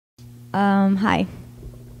Hi.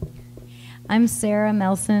 I'm Sara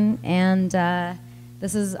Melson, and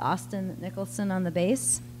this is Austin Nicholson on the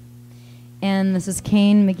bass, and this is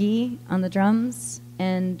Kane McGee on the drums,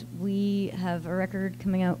 and we have a record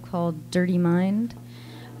coming out called Dirty Mind,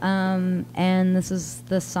 and this is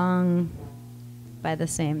the song by the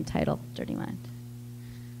same title, Dirty Mind.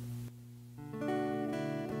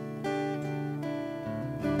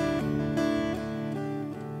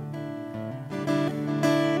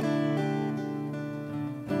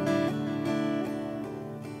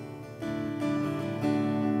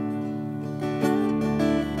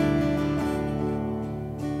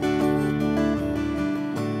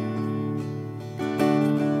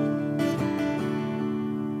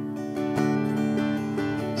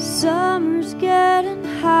 Summer's getting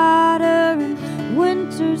hotter and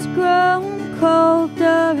winter's growing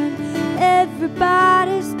colder, and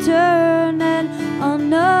everybody's turning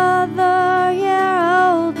another year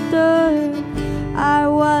older. I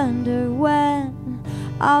wonder when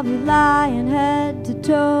I'll be lying head to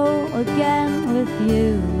toe again with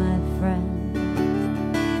you, my friend.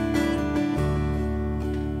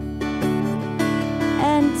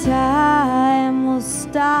 And time will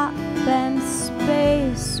stop and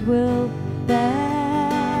space will bend.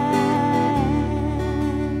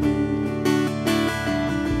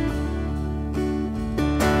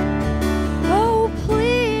 Oh,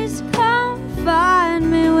 please come find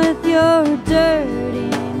me with your dirty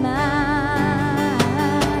mind.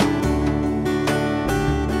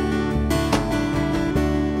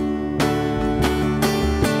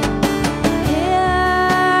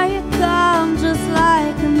 Here you come, just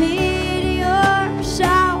like a meteor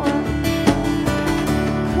shower.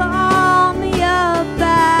 Call me up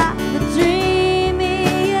at the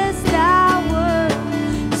dreamiest hour,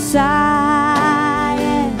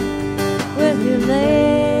 sighing with your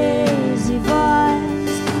lazy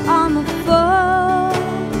voice on the phone.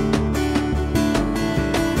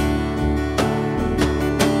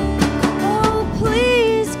 Oh,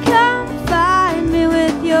 please come find me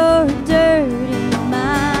with your dirty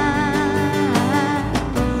mind.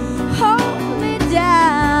 Hold me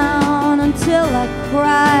down until I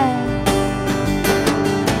cry.